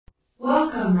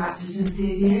Welcome, Raptors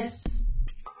enthusiasts.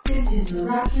 This is the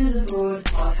Raptors Abroad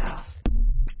podcast.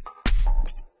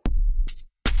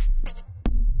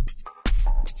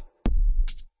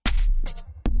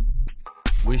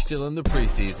 We still in the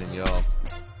preseason, y'all.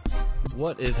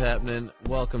 What is happening?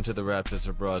 Welcome to the Raptors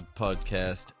Abroad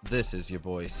podcast. This is your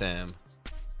boy Sam.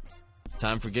 It's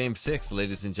time for Game 6,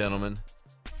 ladies and gentlemen.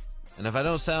 And if I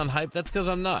don't sound hyped, that's because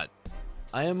I'm not.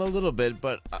 I am a little bit,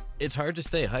 but it's hard to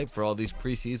stay hyped for all these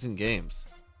preseason games.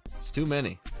 It's too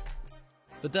many.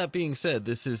 But that being said,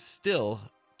 this is still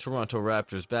Toronto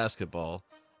Raptors basketball,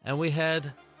 and we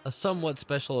had a somewhat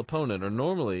special opponent, or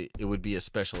normally it would be a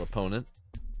special opponent.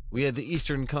 We had the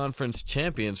Eastern Conference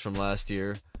champions from last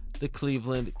year, the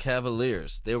Cleveland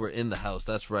Cavaliers. They were in the house,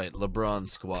 that's right,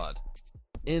 LeBron's squad.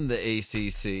 In the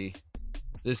ACC,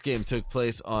 this game took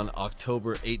place on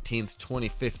October 18th,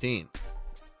 2015.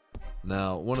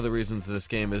 Now, one of the reasons this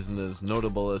game isn't as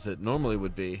notable as it normally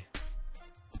would be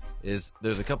is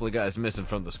there's a couple of guys missing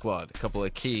from the squad, a couple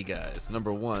of key guys.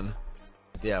 Number one,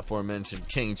 the aforementioned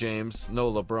King James,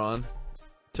 no LeBron,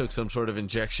 took some sort of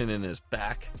injection in his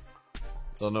back.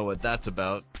 Don't know what that's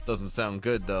about. Doesn't sound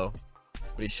good, though.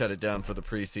 But he shut it down for the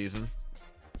preseason.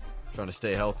 Trying to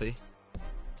stay healthy.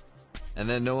 And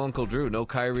then no Uncle Drew, no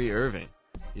Kyrie Irving.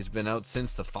 He's been out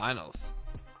since the finals.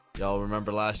 Y'all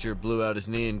remember last year blew out his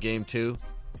knee in Game 2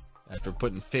 after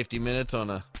putting 50 minutes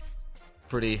on a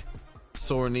pretty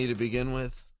sore knee to begin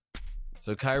with.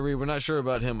 So Kyrie, we're not sure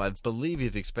about him. I believe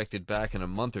he's expected back in a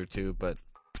month or two, but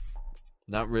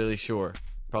not really sure.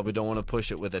 Probably don't want to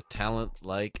push it with a talent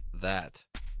like that.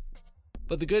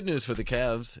 But the good news for the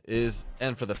Cavs is,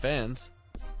 and for the fans,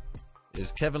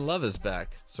 is Kevin Love is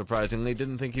back. Surprisingly,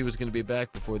 didn't think he was going to be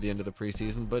back before the end of the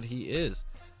preseason, but he is.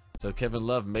 So Kevin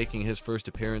Love making his first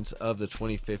appearance of the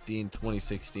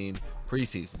 2015-2016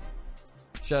 preseason.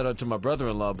 Shout out to my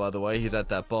brother-in-law, by the way. He's at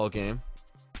that ball game.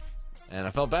 And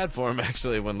I felt bad for him,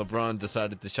 actually, when LeBron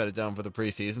decided to shut it down for the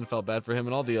preseason. Felt bad for him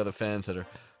and all the other fans that are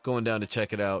going down to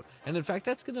check it out. And in fact,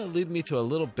 that's going to lead me to a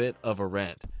little bit of a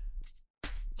rant.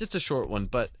 Just a short one,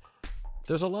 but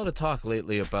there's a lot of talk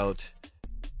lately about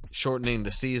shortening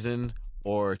the season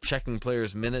or checking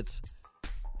players' minutes.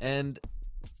 And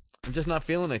I'm just not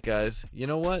feeling it, guys. You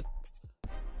know what?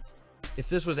 If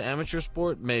this was amateur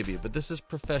sport, maybe, but this is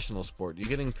professional sport. You're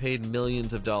getting paid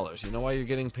millions of dollars. You know why you're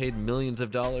getting paid millions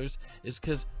of dollars? It's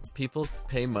because people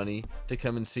pay money to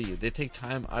come and see you. They take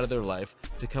time out of their life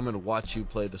to come and watch you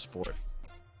play the sport,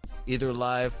 either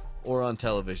live or on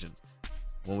television.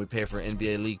 When we pay for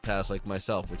NBA League Pass like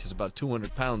myself, which is about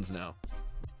 200 pounds now,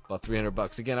 about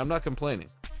 $300. Again, I'm not complaining.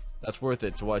 That's worth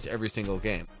it to watch every single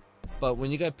game. But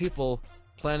when you got people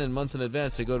planning months in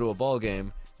advance to go to a ball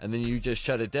game and then you just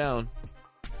shut it down,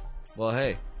 well,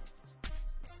 hey,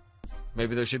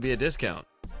 maybe there should be a discount.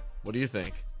 What do you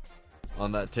think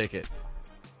on that ticket?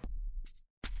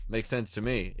 Makes sense to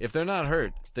me. If they're not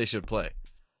hurt, they should play.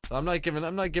 So I'm not giving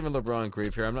LeBron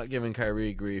grief here. I'm not giving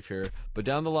Kyrie grief here. But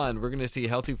down the line, we're going to see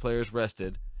healthy players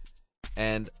rested.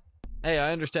 And hey,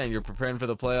 I understand you're preparing for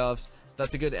the playoffs.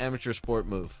 That's a good amateur sport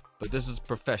move. But this is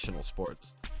professional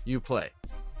sports. You play.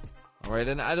 All right,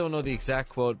 and I don't know the exact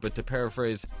quote, but to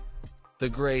paraphrase the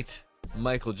great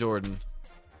Michael Jordan,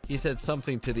 he said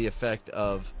something to the effect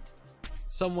of,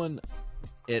 someone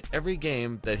at every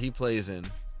game that he plays in,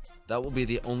 that will be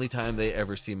the only time they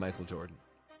ever see Michael Jordan.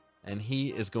 And he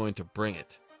is going to bring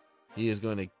it. He is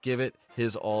going to give it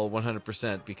his all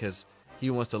 100% because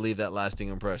he wants to leave that lasting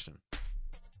impression.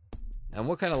 And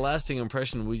what kind of lasting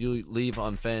impression will you leave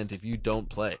on fans if you don't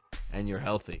play and you're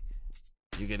healthy?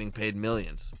 You're getting paid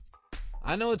millions.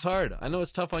 I know it's hard. I know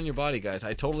it's tough on your body, guys.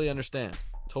 I totally understand.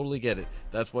 Totally get it.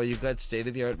 That's why you've got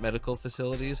state-of-the-art medical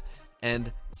facilities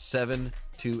and 7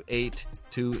 to 8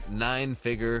 to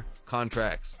 9-figure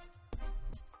contracts.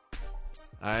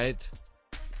 All right?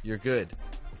 You're good.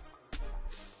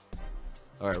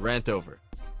 All right, rant over.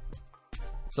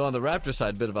 So on the Raptors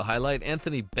side, bit of a highlight,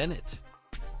 Anthony Bennett.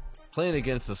 Playing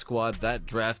against the squad that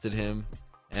drafted him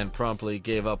and promptly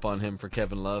gave up on him for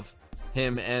Kevin Love.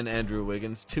 Him and Andrew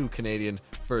Wiggins, 2 Canadian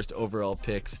first overall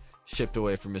picks shipped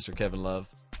away from Mr. Kevin Love.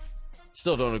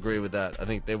 Still don't agree with that. I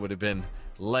think they would have been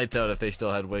lights out if they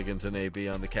still had Wiggins and AB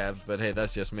on the Cavs, but hey,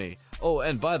 that's just me. Oh,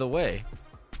 and by the way,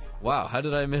 wow, how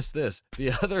did I miss this?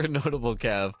 The other notable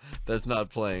Cav that's not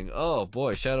playing. Oh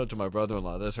boy, shout out to my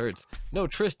brother-in-law. This hurts. No,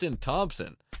 Tristan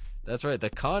Thompson. That's right, the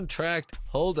contract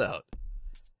holdout.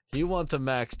 He wants a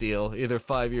max deal, either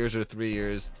 5 years or 3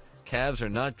 years. Cavs are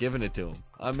not giving it to him.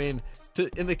 I mean,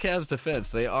 in the Cavs'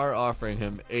 defense, they are offering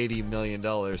him $80 million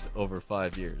over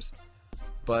 5 years.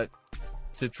 But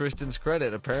to Tristan's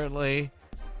credit, apparently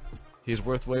he's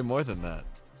worth way more than that.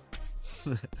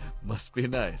 Must be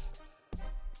nice.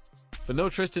 But no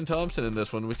Tristan Thompson in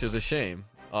this one, which is a shame,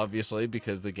 obviously,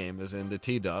 because the game is in the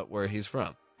T-Dot where he's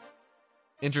from.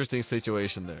 Interesting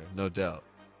situation there, no doubt.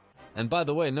 And by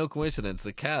the way, no coincidence,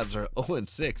 the Cavs are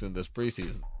 0-6 in this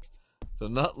preseason. So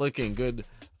not looking good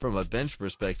from a bench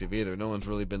perspective either. No one's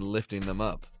really been lifting them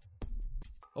up.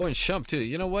 Oh, and Shump too.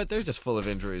 You know what? They're just full of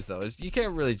injuries, though. You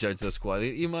can't really judge this squad.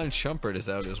 Iman Shumpert is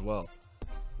out as well.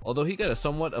 Although he got a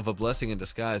somewhat of a blessing in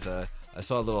disguise. I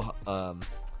saw a little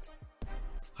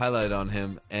highlight on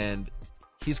him, and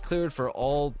he's cleared for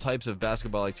all types of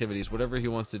basketball activities, whatever he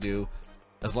wants to do,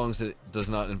 as long as it does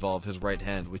not involve his right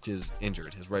hand, which is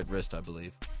injured, his right wrist, I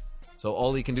believe. So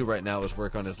all he can do right now is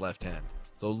work on his left hand.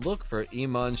 So look for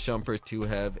Iman Shumpert to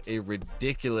have a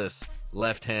ridiculous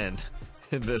left hand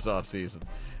in this offseason.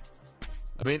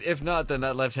 I mean, if not, then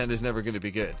that left hand is never going to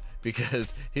be good,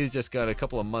 because he's just got a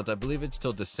couple of months, I believe it's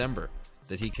till December,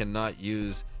 that he cannot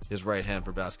use his right hand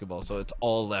for basketball, so it's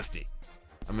all lefty.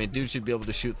 I mean, dude should be able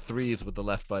to shoot threes with the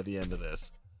left by the end of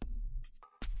this.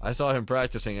 I saw him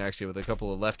practicing, actually, with a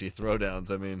couple of lefty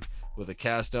throwdowns. I mean, with a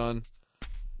cast on.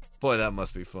 Boy, that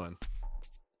must be fun.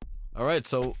 All right,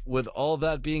 so with all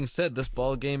that being said, this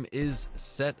ball game is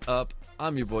set up.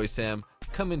 I'm your boy Sam,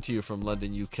 coming to you from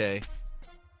London, UK.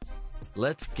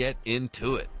 Let's get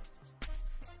into it.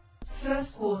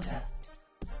 First quarter.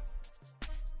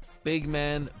 Big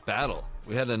man battle.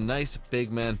 We had a nice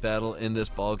big man battle in this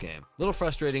ball game. A little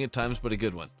frustrating at times, but a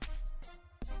good one.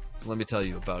 So let me tell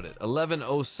you about it.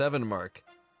 11:07 mark.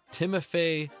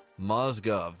 Timofey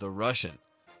Mozgov, the Russian,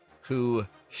 who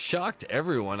shocked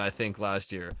everyone, I think,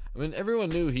 last year. I mean, everyone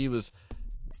knew he was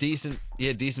decent. He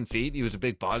had decent feet. He was a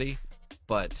big body.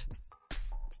 But,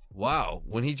 wow,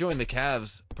 when he joined the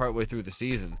Cavs partway through the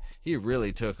season, he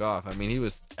really took off. I mean, he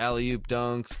was alley-oop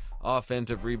dunks,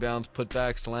 offensive rebounds,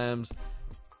 putback slams,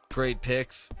 great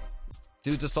picks.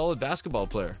 Dude's a solid basketball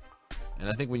player. And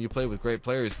I think when you play with great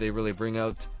players, they really bring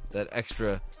out that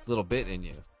extra little bit in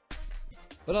you.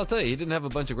 But I'll tell you, he didn't have a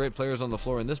bunch of great players on the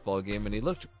floor in this ball game, and he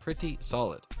looked pretty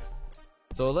solid.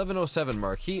 So 11:07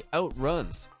 mark, he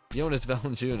outruns Jonas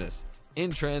Valanciunas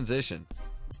in transition.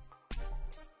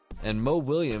 And Mo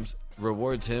Williams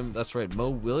rewards him. That's right, Mo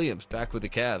Williams back with the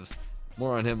Cavs.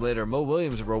 More on him later. Mo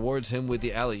Williams rewards him with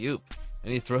the alley-oop,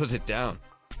 and he throws it down.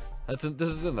 This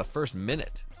is in the first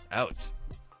minute. Ouch.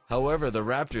 However, the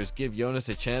Raptors give Jonas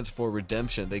a chance for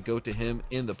redemption. They go to him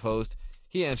in the post.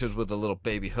 He answers with a little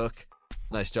baby hook.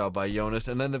 Nice job by Jonas.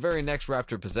 And then the very next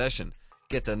Raptor possession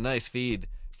gets a nice feed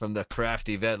from the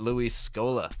crafty vet Luis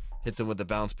Scola. Hits him with the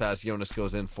bounce pass. Jonas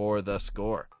goes in for the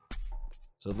score.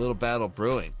 So a little battle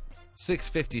brewing.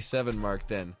 6:57 mark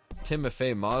then.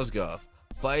 Timofey Mozgov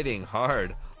biting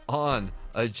hard on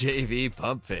a JV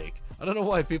pump fake. I don't know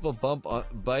why people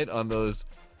bite on those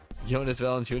Jonas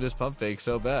Valanciunas pump fakes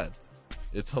so bad.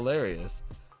 It's hilarious.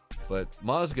 But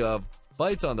Mozgov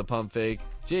bites on the pump fake.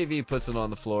 JV puts it on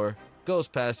the floor. Goes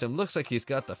past him. Looks like he's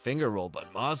got the finger roll.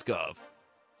 But Mozgov,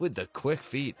 with the quick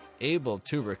feet, able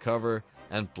to recover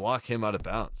and block him out of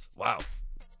bounds. Wow.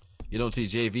 You don't see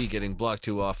JV getting blocked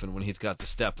too often when he's got the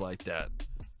step like that.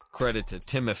 Credit to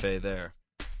Timofey there.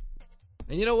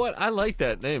 And you know what? I like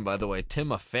that name, by the way.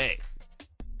 Timofey.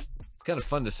 It's kind of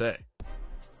fun to say.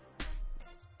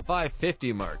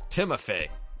 5:50 mark. Timofey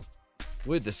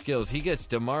with the skills. He gets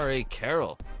DeMare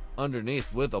Carroll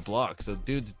underneath with a block. So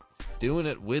dude's doing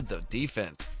it with the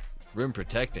defense. Rim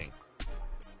protecting.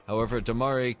 However,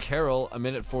 DeMare Carroll, a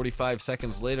minute 45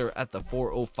 seconds later at the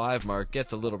 4:05 mark,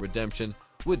 gets a little redemption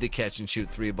with the catch and shoot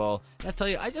three ball. And I tell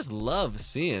you, I just love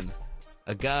seeing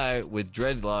a guy with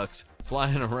dreadlocks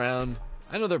flying around.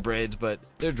 I know they're braids, but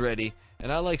they're dready.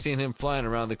 And I like seeing him flying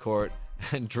around the court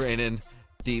and draining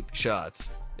deep shots.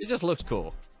 It just looks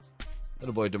cool.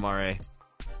 Little boy DeMare.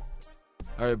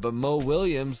 All right, but Mo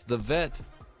Williams, the vet,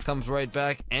 comes right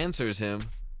back, answers him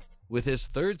with his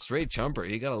third straight jumper.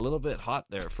 He got a little bit hot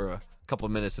there for a couple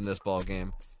minutes in this ball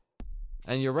game.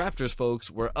 And your Raptors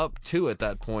folks were up 2 at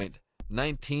that point.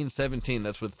 19-17.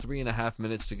 That's with 3.5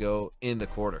 minutes to go in the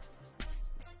quarter.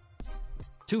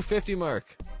 2:50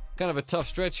 mark. Kind of a tough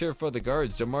stretch here for the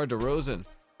guards. DeMar DeRozan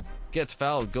gets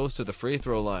fouled, goes to the free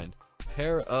throw line.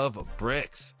 Pair of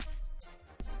bricks.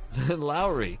 Then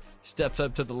Lowry steps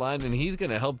up to the line, and he's going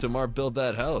to help DeMar build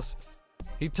that house.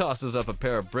 He tosses up a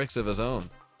pair of bricks of his own.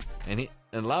 And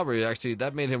Lowry, actually,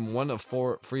 that made him 1 of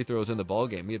 4 free throws in the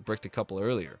ballgame. He had bricked a couple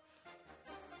earlier.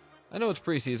 I know it's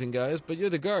preseason, guys, but you're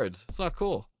the guards. It's not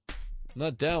cool. I'm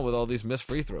not down with all these missed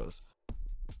free throws.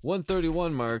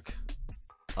 1:31 mark.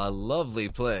 A lovely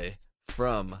play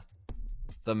from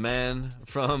the man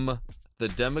from the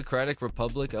Democratic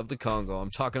Republic of the Congo. I'm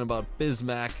talking about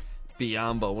Bismack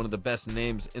Biyombo, one of the best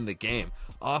names in the game.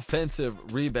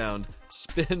 Offensive rebound,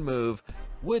 spin move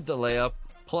with the layup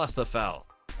plus the foul.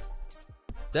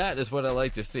 That is what I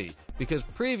like to see, because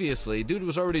previously, dude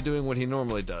was already doing what he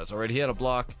normally does. Already, he had a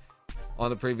block on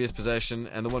the previous possession,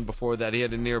 and the one before that, he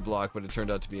had a near block, but it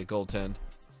turned out to be a goaltend.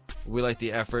 We like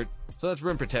the effort, so that's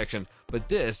rim protection. But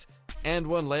this, and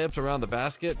one layups around the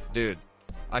basket, dude,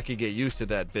 I could get used to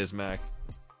that, Bismack.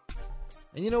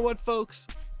 And you know what, folks?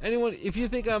 Anyone, if you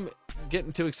think I'm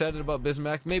getting too excited about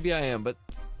Bismack, maybe I am, but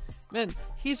man,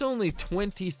 he's only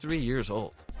 23 years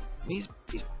old. He's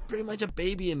pretty much a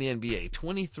baby in the NBA.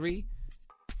 23?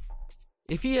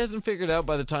 If he hasn't figured out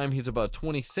by the time he's about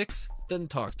 26, then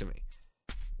talk to me.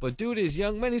 But dude is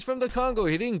young, man. He's from the Congo.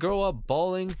 He didn't grow up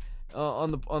balling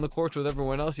on the courts with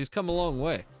everyone else. He's come a long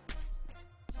way,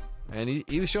 and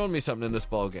he was showing me something in this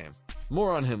ball game.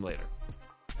 More on him later.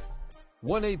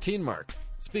 118 mark.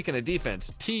 Speaking of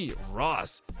defense, T.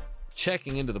 Ross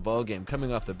checking into the ball game,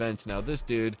 coming off the bench. Now this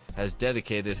dude has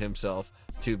dedicated himself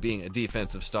to being a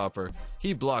defensive stopper.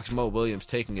 He blocks Mo Williams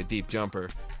taking a deep jumper.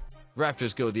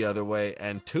 Raptors go the other way,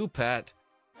 and Tupat,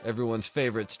 everyone's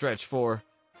favorite stretch four,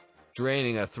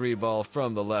 draining a 3-ball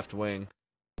from the left wing.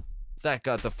 That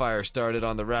got the fire started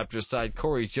on the Raptors side.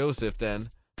 Corey Joseph then,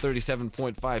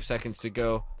 37.5 seconds to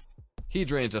go. He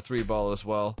drains a 3-ball as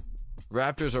well.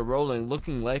 Raptors are rolling,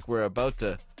 looking like we're about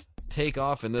to take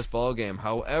off in this ball game.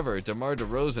 However, DeMar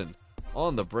DeRozan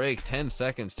on the break, 10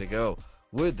 seconds to go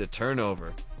with the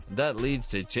turnover. That leads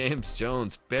to James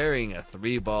Jones burying a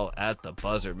 3-ball at the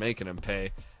buzzer, making him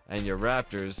pay. And your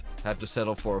Raptors have to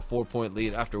settle for a 4-point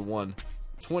lead after one,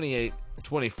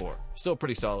 28-24. Still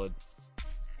pretty solid.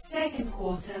 Second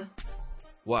quarter.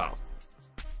 Wow.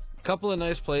 Couple of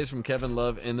nice plays from Kevin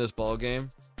Love in this ball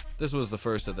game. This was the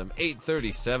first of them.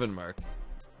 8:37 mark.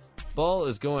 Ball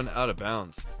is going out of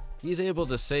bounds. He's able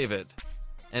to save it,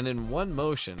 and in one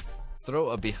motion, throw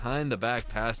a behind-the-back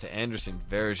pass to Anderson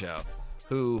Varejao,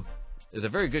 who is a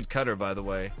very good cutter, by the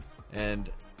way, and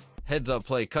heads-up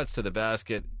play cuts to the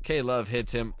basket. K-Love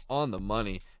hits him on the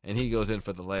money, and he goes in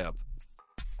for the layup.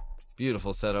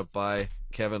 Beautiful setup by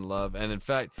Kevin Love, and in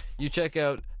fact, you check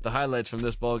out the highlights from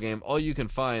this ball game, all you can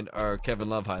find are Kevin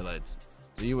Love highlights.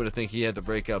 So you would think he had the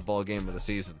breakout ball game of the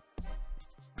season.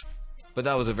 But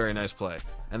that was a very nice play,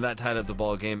 and that tied up the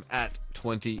ball game at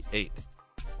 28.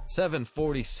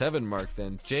 7:47 mark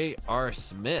then, J.R.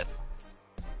 Smith.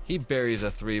 He buries a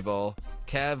 3-ball.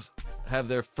 Cavs have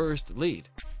their first lead.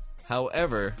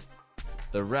 However,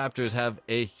 the Raptors have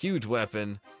a huge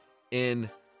weapon in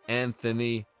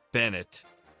Anthony Bennett.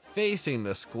 Facing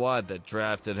the squad that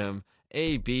drafted him,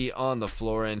 AB on the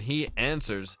floor, and he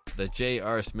answers the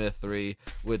J.R. Smith 3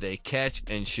 with a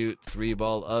catch-and-shoot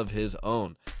 3-ball of his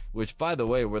own, which, by the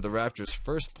way, were the Raptors'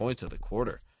 first points of the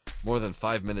quarter. More than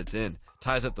 5 minutes in,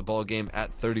 ties up the ball game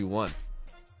at 31.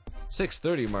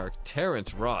 6:30 mark,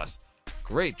 Terrence Ross.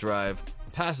 Great drive,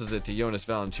 passes it to Jonas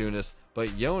Valanciunas,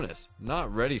 but Jonas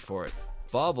not ready for it.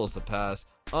 Bobbles the pass,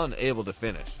 unable to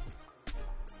finish.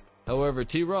 However,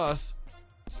 T. Ross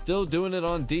still doing it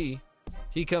on D.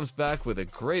 He comes back with a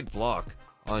great block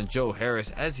on Joe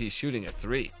Harris as he's shooting a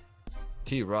 3.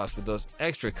 T. Ross with those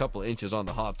extra couple inches on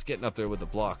the hops, getting up there with the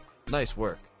block. Nice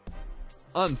work.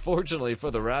 Unfortunately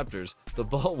for the Raptors, the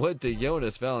ball went to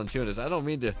Jonas Valanciunas. I don't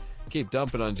mean to keep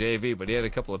dumping on JV, but he had a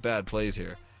couple of bad plays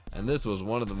here, and this was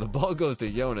one of them. The ball goes to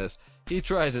Jonas. He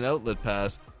tries an outlet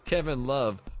pass. Kevin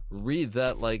Love reads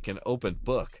that like an open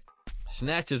book,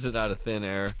 snatches it out of thin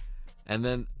air, and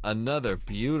then another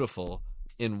beautiful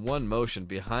in one motion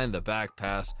behind the back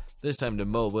pass, this time to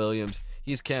Mo Williams.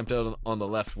 He's camped out on the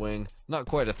left wing. Not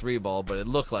quite a 3-ball, but it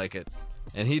looked like it.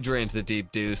 And he drains the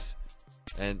deep deuce.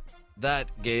 And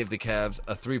that gave the Cavs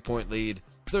a 3-point lead,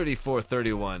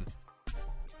 34-31.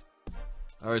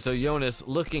 Alright, so Jonas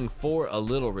looking for a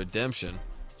little redemption.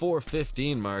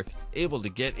 4:15 mark, able to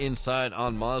get inside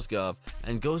on Mozgov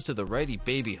and goes to the righty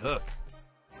baby hook.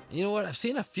 And you know what? I've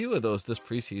seen a few of those this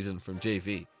preseason from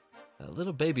JV. A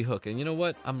little baby hook, and you know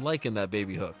what? I'm liking that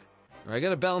baby hook. All right, I got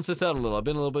to balance this out a little. I've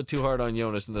been a little bit too hard on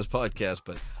Jonas in this podcast,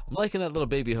 but I'm liking that little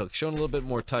baby hook, showing a little bit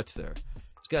more touch there.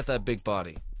 He's got that big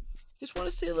body. Just want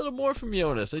to see a little more from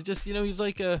Jonas. I just, he's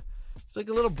like a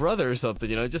little brother or something.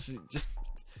 Just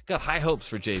got high hopes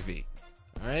for JV.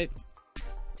 All right,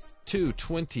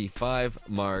 2:25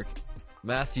 mark.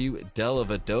 Matthew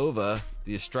Dellavedova,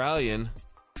 the Australian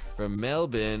from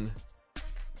Melbourne,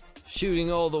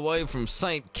 shooting all the way from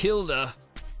St. Kilda.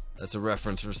 That's a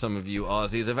reference for some of you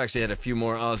Aussies. I've actually had a few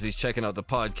more Aussies checking out the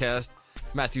podcast.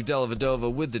 Matthew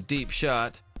Dellavedova with the deep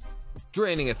shot,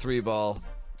 draining a 3-ball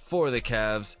for the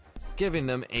Cavs, giving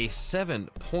them a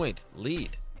 7-point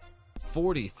lead,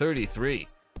 40-33.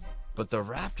 But the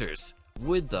Raptors,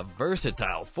 with the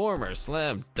versatile former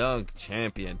slam dunk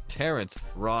champion Terrence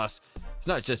Ross, it's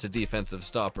not just a defensive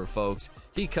stopper, folks.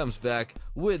 He comes back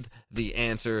with the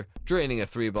answer, draining a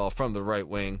three ball from the right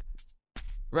wing.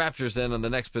 Raptors then on the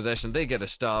next possession, they get a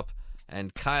stop,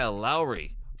 and Kyle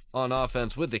Lowry on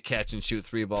offense with the catch and shoot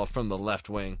three ball from the left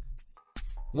wing.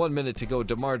 1 minute to go,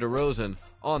 DeMar DeRozan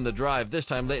on the drive, this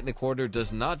time late in the quarter,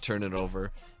 does not turn it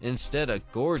over. Instead, a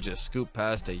gorgeous scoop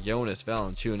pass to Jonas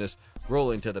Valanciunas,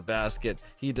 rolling to the basket.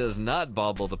 He does not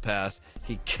bobble the pass.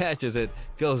 He catches it,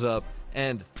 goes up,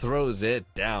 and throws it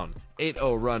down.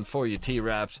 8-0 run for you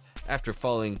T-Raps. After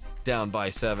falling down by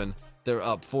 7, they're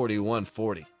up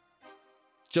 41-40.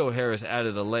 Joe Harris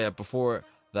added a layup before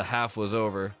the half was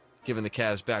over, giving the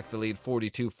Cavs back the lead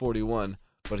 42-41,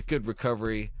 but a good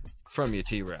recovery from you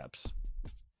T-Raps.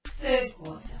 Third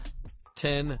quarter.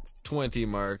 10-20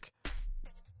 mark.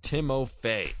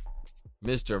 Timofey,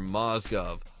 Mr.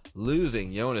 Mozgov,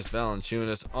 losing Jonas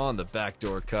Valanciunas on the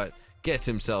backdoor cut, gets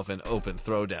himself an open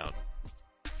throwdown.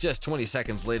 Just 20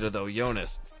 seconds later, though,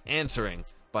 Jonas answering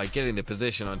by getting the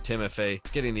position on Timofey,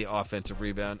 getting the offensive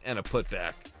rebound, and a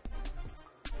putback.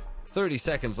 30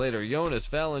 seconds later, Jonas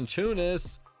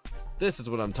Valanciunas, this is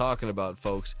what I'm talking about,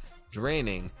 folks,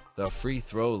 draining the free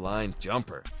throw line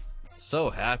jumper. So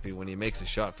happy when he makes a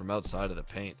shot from outside of the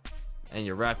paint. And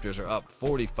your Raptors are up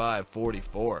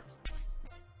 45-44.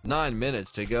 9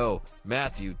 minutes to go.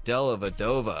 Matthew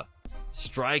Dellavedova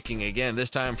striking again, this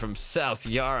time from South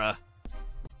Yara,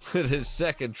 with his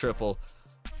second triple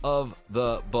of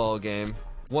the ball game.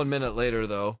 1 minute later,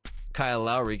 though, Kyle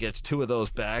Lowry gets 2 of those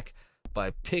back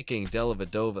by picking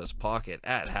Dellavedova's pocket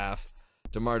at half.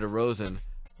 DeMar DeRozan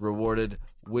rewarded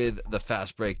with the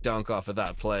fast break dunk off of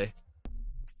that play.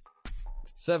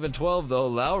 7-12, though,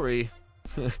 Lowry,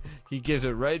 he gives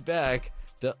it right back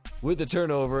with the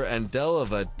turnover, and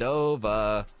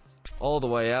Dellavedova all the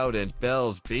way out in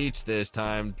Bells Beach this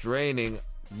time, draining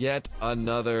yet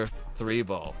another three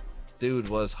ball. Dude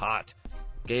was hot.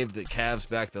 Gave the Cavs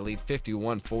back the lead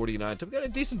 51-49. So we got a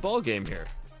decent ball game here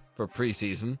for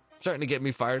preseason. Starting to get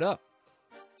me fired up.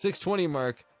 6:20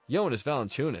 mark, Jonas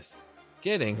Valanciunas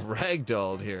getting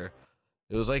ragdolled here.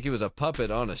 It was like he was a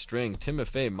puppet on a string.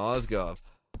 Timofey Mozgov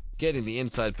getting the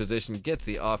inside position, gets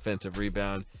the offensive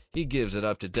rebound. He gives it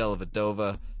up to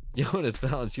Dellavedova. Jonas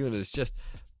Valanciunas just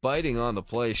biting on the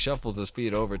play, shuffles his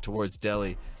feet over towards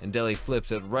Delly, and Delly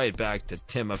flips it right back to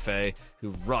Timofey, who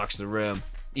rocks the rim.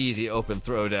 Easy open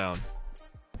throwdown.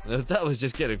 And that was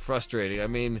just getting frustrating. I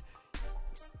mean,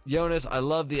 Jonas, I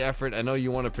love the effort. I know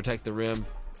you want to protect the rim.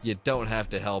 You don't have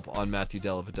to help on Matthew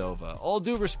Dellavedova. All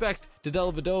due respect to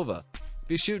Dellavedova. If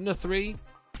he's shooting a three,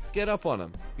 get up on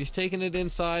him. If he's taking it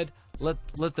inside, let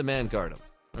the man guard him.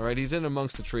 All right, he's in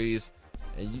amongst the trees,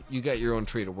 and you got your own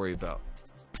tree to worry about.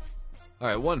 All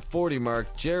right, 140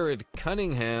 mark, Jared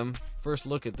Cunningham. First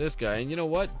look at this guy, and you know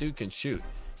what? Dude can shoot.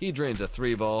 He drains a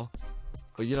three ball.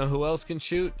 But you know who else can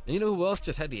shoot? And you know who else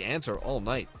just had the answer all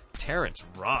night? Terrence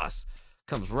Ross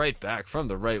comes right back from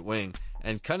the right wing.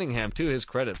 And Cunningham, to his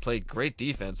credit, played great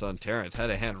defense on Terrence.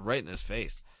 Had a hand right in his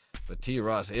face. But T.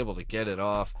 Ross able to get it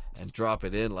off and drop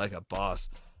it in like a boss.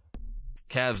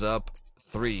 Cavs up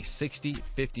 3,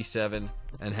 60-57,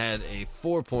 and had a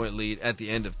 4-point lead at the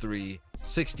end of 3,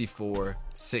 64-60.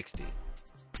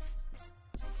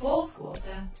 Fourth quarter.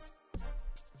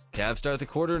 Cavs start the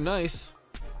quarter nice.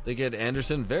 They get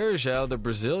Anderson Varejao, the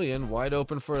Brazilian, wide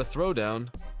open for a throwdown.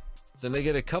 Then they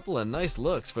get a couple of nice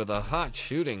looks for the hot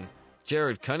shooting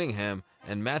Jared Cunningham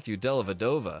and Matthew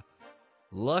Dellavedova.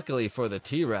 Luckily for the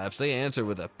T-Raps, they answer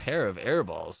with a pair of air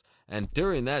balls. And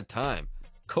during that time,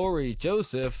 Corey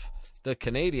Joseph, the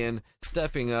Canadian,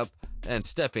 stepping up and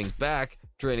stepping back,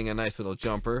 draining a nice little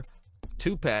jumper.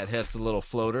 Tupat hits a little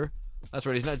floater. That's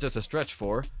right, he's not just a stretch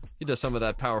four. He does some of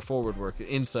that power forward work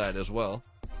inside as well.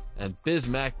 And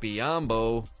Bismack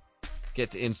Biyombo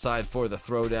gets inside for the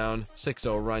throwdown.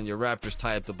 6-0 run. Your Raptors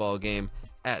tie up the ball game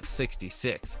at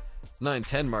 66.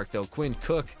 9-10 mark, though. Quinn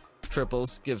Cook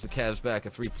triples, gives the Cavs back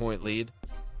a 3-point lead.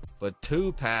 But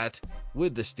Tupat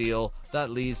with the steal.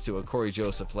 That leads to a Corey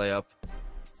Joseph layup.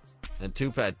 And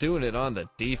Tupat doing it on the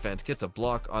defense. Gets a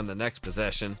block on the next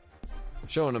possession.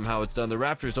 Showing him how it's done. The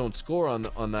Raptors don't score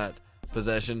on that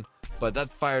possession, but that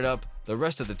fired up the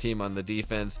rest of the team on the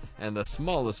defense, and the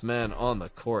smallest man on the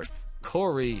court,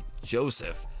 Corey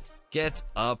Joseph, gets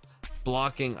up,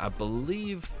 blocking, I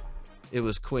believe it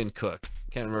was Quinn Cook.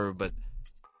 Can't remember, but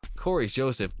Corey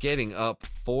Joseph getting up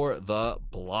for the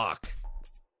block.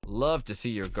 Love to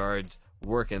see your guards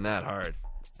working that hard.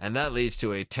 And that leads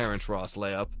to a Terrence Ross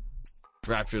layup.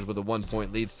 Raptors with a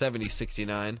 1-point lead,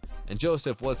 70-69. And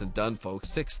Joseph wasn't done, folks.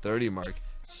 6:30 mark.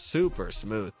 super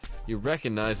smooth. He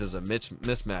recognizes a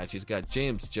mismatch. He's got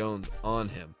James Jones on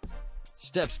him.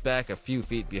 Steps back a few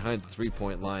feet behind the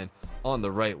three-point line on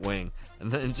the right wing,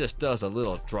 and then just does a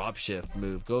little drop shift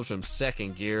move. Goes from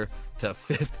second gear to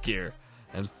fifth gear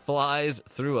and flies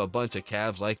through a bunch of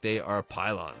Cavs like they are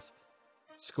pylons.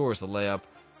 Scores the layup.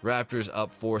 Raptors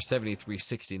up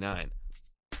 73-69.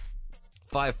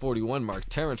 5:41 mark.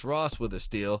 Terrence Ross with a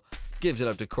steal. Gives it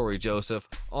up to Corey Joseph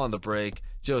on the break.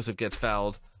 Joseph gets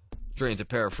fouled. Drains a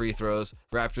pair of free throws.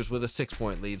 Raptors with a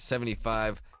 6-point lead,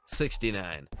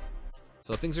 75-69.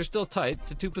 So things are still tight.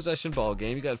 It's a 2-possession ball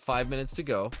game. You got 5 minutes to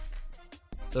go.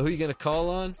 So who are you going to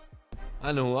call on?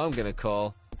 I know who I'm going to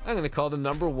call. I'm going to call the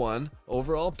number 1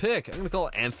 overall pick. I'm going to call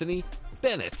Anthony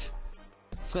Bennett.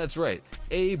 That's right.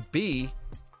 AB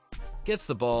gets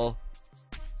the ball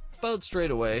about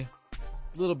straight away,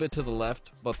 a little bit to the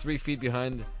left, about 3 feet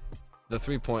behind the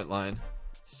three-point line.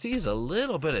 Sees a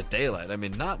little bit of daylight. I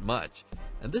mean, not much.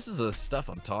 And this is the stuff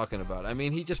I'm talking about. I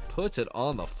mean, he just puts it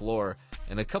on the floor.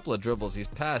 In a couple of dribbles, he's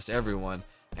past everyone,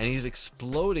 and he's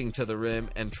exploding to the rim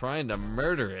and trying to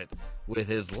murder it with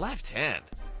his left hand.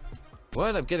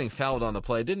 Wound up getting fouled on the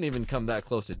play. Didn't even come that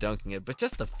close to dunking it, but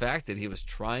just the fact that he was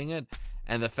trying it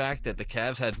and the fact that the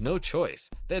Cavs had no choice.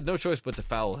 They had no choice but to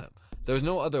foul him. There was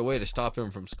no other way to stop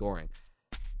him from scoring.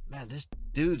 Man, this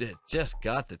dude had just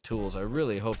got the tools. I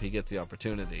really hope he gets the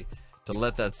opportunity to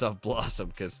let that stuff blossom,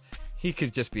 because he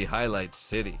could just be highlight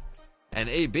city. And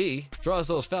AB draws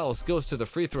those fouls, goes to the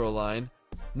free throw line,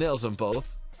 nails them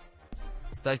both.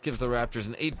 That gives the Raptors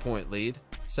an 8-point lead,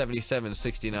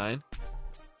 77-69.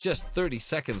 Just 30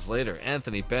 seconds later,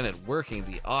 Anthony Bennett working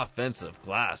the offensive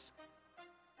glass,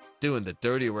 doing the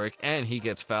dirty work, and he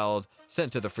gets fouled,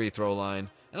 sent to the free throw line.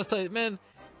 And I'll tell you, man,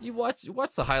 you watch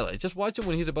the highlights. Just watch him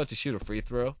when he's about to shoot a free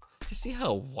throw. Just see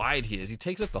how wide he is. He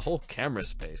takes up the whole camera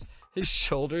space. His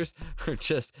shoulders are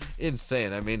just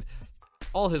insane. I mean,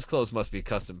 all his clothes must be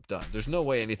custom done. There's no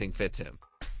way anything fits him.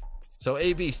 So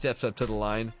AB steps up to the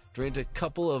line, drains a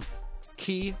couple of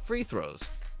key free throws.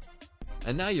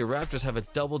 And now your Raptors have a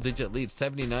double-digit lead,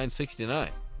 79-69.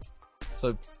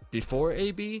 So before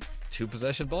AB,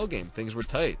 2-possession ball game. Things were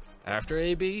tight. After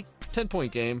AB,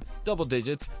 10-point game, double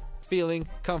digits, feeling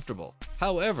comfortable.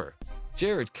 However,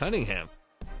 Jared Cunningham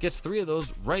gets 3 of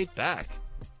those right back.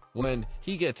 When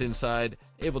he gets inside,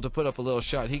 able to put up a little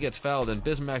shot, he gets fouled, and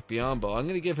Bismack Biyombo, I'm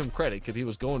going to give him credit because he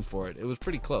was going for it. It was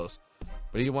pretty close.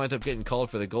 But he winds up getting called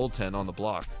for the goaltend on the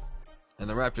block. And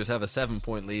the Raptors have a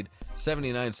 7-point lead,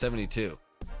 79-72.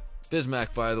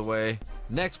 Bismack, by the way,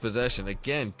 next possession,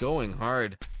 again, going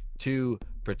hard to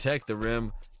protect the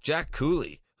rim. Jack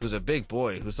Cooley, who's a big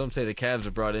boy, who some say the Cavs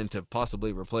have brought in to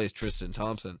possibly replace Tristan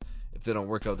Thompson if they don't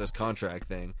work out this contract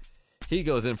thing. He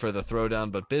goes in for the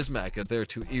throwdown, but Bismack is there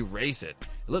to erase it.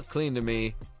 It looked clean to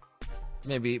me.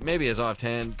 Maybe his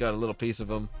offhand got a little piece of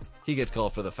him. He gets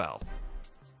called for the foul.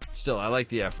 Still, I like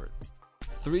the effort.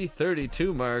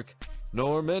 3:32 mark.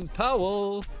 Norman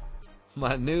Powell,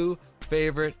 my new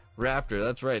favorite Raptor.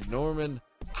 That's right, Norman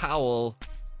Powell,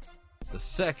 the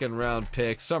 2nd-round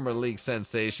pick, Summer League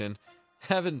sensation.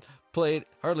 Haven't played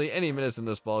hardly any minutes in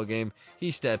this ball game.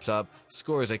 He steps up,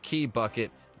 scores a key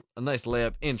bucket, a nice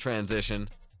layup in transition.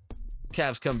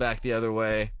 Cavs come back the other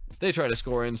way. They try to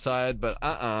score inside, but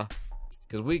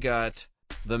because we got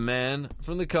the man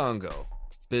from the Congo,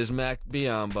 Bismack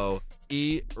Biyombo,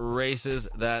 erases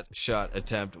that shot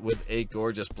attempt with a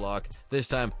gorgeous block, this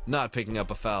time not picking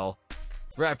up a foul.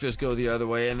 Raptors go the other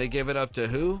way, and they give it up to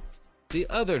who? The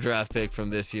other draft pick from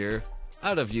this year,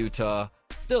 out of Utah,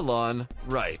 DeLon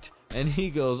Wright. And he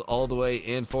goes all the way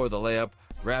in for the layup.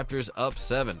 Raptors up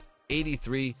 7,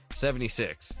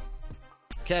 83-76.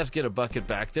 Cavs get a bucket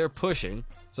back. They're pushing,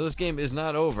 so this game is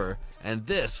not over. And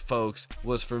this, folks,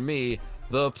 was for me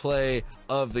the play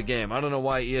of the game. I don't know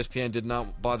why ESPN did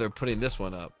not bother putting this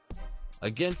one up.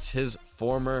 Against his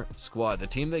former squad, the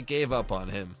team that gave up on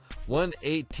him,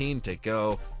 1:18 to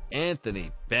go,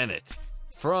 Anthony Bennett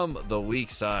from the weak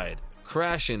side,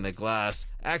 crashing the glass.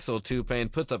 Axel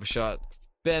Toupane puts up a shot.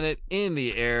 Bennett in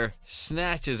the air,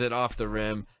 snatches it off the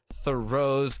rim,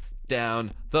 throws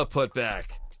down the putback.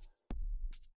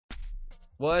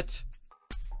 What?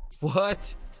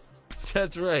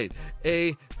 That's right.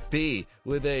 AB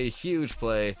with a huge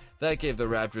play. That gave the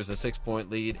Raptors a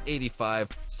 6-point lead,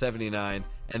 85-79,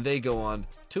 and they go on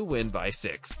to win by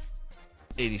 6,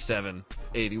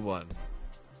 87-81.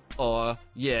 Aw,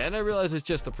 yeah, and I realize it's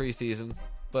just the preseason,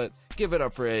 but give it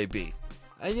up for AB.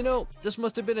 And you know, this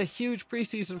must have been a huge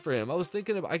preseason for him. I was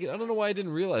thinking I don't know why I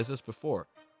didn't realize this before.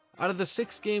 Out of the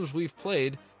 6 games we've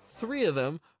played, 3 of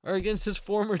them are against his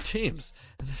former teams.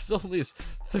 And this is only his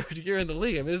 3rd year in the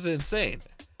league. I mean, this is insane.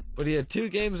 but he had 2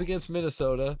 games against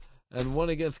Minnesota and 1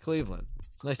 against Cleveland.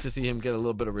 It's nice to see him get a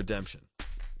little bit of redemption.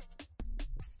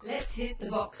 Let's hit the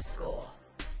box score.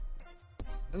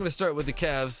 I'm going to start with the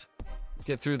Cavs,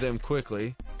 get through them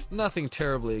quickly. Nothing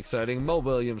terribly exciting. Mo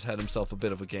Williams had himself a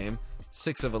bit of a game.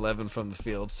 6 of 11 from the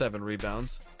field, 7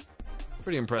 rebounds.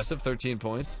 Pretty impressive, 13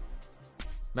 points.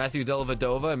 Matthew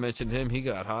Dellavedova, I mentioned him, he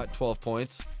got hot, 12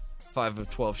 points, 5 of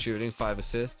 12 shooting, 5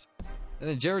 assists. And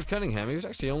then Jared Cunningham, he was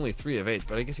actually only 3 of 8,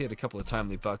 but I guess he had a couple of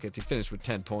timely buckets. He finished with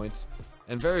 10 points.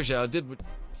 And Varejao did what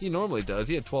he normally does.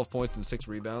 He had 12 points and 6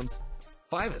 rebounds.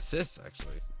 5 assists,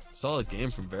 actually. Solid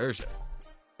game from Varejao.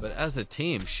 But as a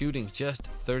team, shooting just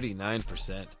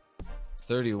 39%.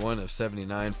 31 of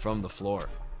 79 from the floor.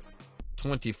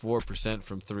 24%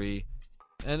 from 3.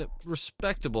 And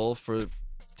respectable for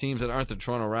teams that aren't the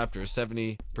Toronto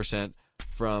Raptors, 70%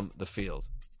 from the field.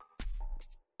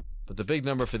 But the big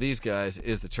number for these guys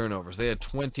is the turnovers. They had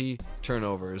 20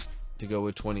 turnovers to go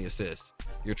with 20 assists.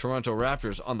 Your Toronto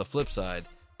Raptors, on the flip side,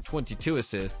 22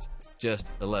 assists,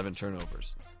 just 11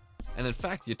 turnovers. And in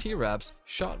fact, your T-Raps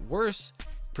shot worse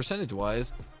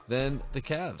percentage-wise than the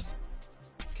Cavs.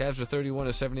 Cavs are 31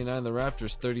 of 79, the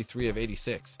Raptors 33 of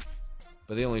 86.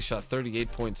 But they only shot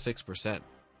 38.6%.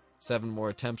 7 more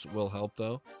attempts will help,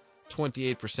 though.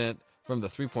 28% from the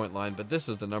three-point line, but this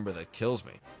is the number that kills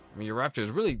me. I mean, your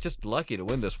Raptors really just lucky to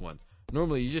win this one.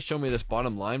 Normally, you just show me this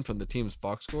bottom line from the team's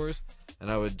box scores,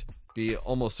 and I would be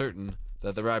almost certain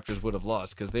that the Raptors would have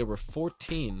lost, because they were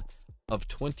 14 of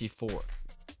 24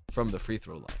 from the free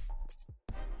throw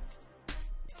line.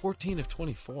 14 of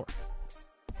 24.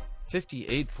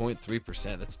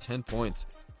 58.3%. That's 10 points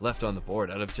left on the board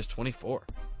out of just 24.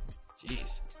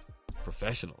 Jeez.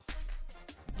 Professionals.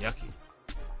 Yucky.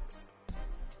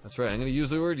 That's right. I'm going to use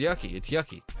the word yucky. It's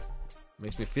yucky.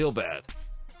 Makes me feel bad.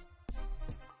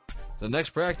 So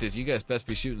next practice, you guys best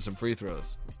be shooting some free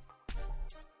throws.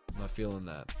 I'm not feeling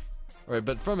that. All right,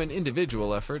 but from an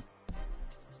individual effort,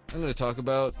 I'm going to talk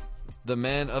about the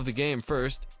man of the game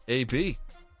first, AB.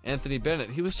 Anthony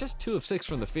Bennett. He was just 2 of 6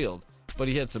 from the field, but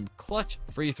he had some clutch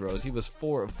free throws. He was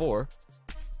 4 of 4.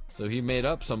 So he made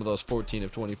up some of those 14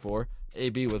 of 24.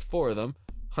 AB with 4 of them.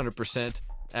 100%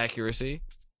 accuracy.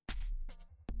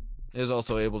 He was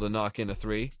also able to knock in a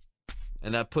 3.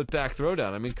 And that put back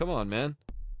throwdown. I mean, come on, man.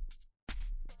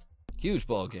 Huge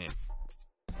ball game.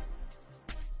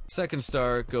 Second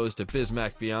star goes to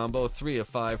Bismack Biyombo. 3 of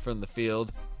 5 from the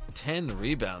field. 10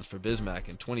 rebounds for Bismack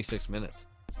in 26 minutes.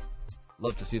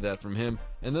 Love to see that from him.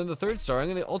 And then the third star, I'm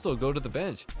going to also go to the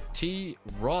bench. T.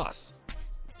 Ross.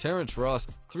 Terrence Ross,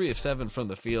 3 of 7 from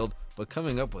the field, but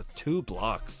coming up with 2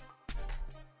 blocks.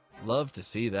 Love to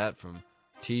see that from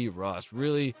T. Ross.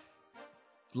 Really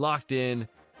locked in,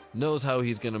 knows how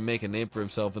he's going to make a name for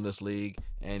himself in this league,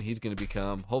 and he's going to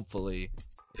become, hopefully,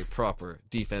 a proper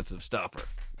defensive stopper.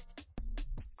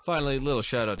 Finally, a little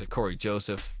shout out to Corey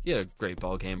Joseph. He had a great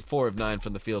ball game. 4 of 9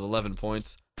 from the field, 11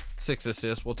 points, 6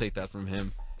 assists. We'll take that from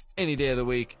him any day of the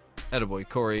week. Attaboy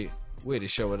Corey, way to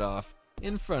show it off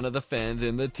in front of the fans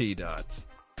in the T-Dots.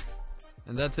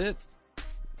 And that's it.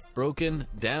 Broken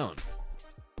down.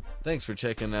 Thanks for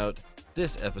checking out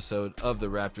this episode of the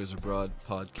Raptors Abroad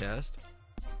podcast.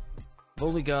 I've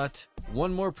only got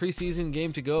one more preseason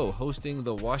game to go, hosting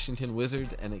the Washington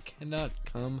Wizards, and it cannot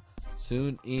come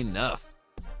soon enough.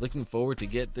 Looking forward to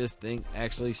get this thing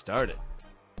actually started.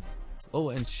 Oh,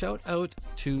 and shout out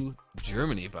to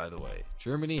Germany, by the way.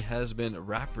 Germany has been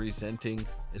representing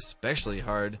especially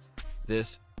hard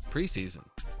this preseason.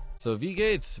 So V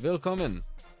Gates, willkommen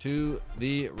to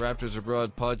the Raptors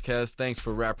Abroad podcast. Thanks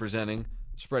for representing,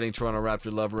 spreading Toronto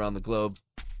Raptor love around the globe.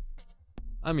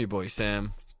 I'm your boy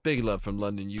Sam. Big love from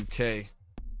London, UK.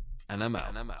 And I'm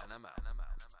out.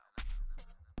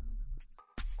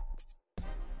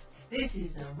 This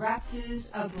is the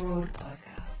Raptors Abroad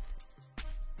podcast.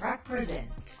 Represent.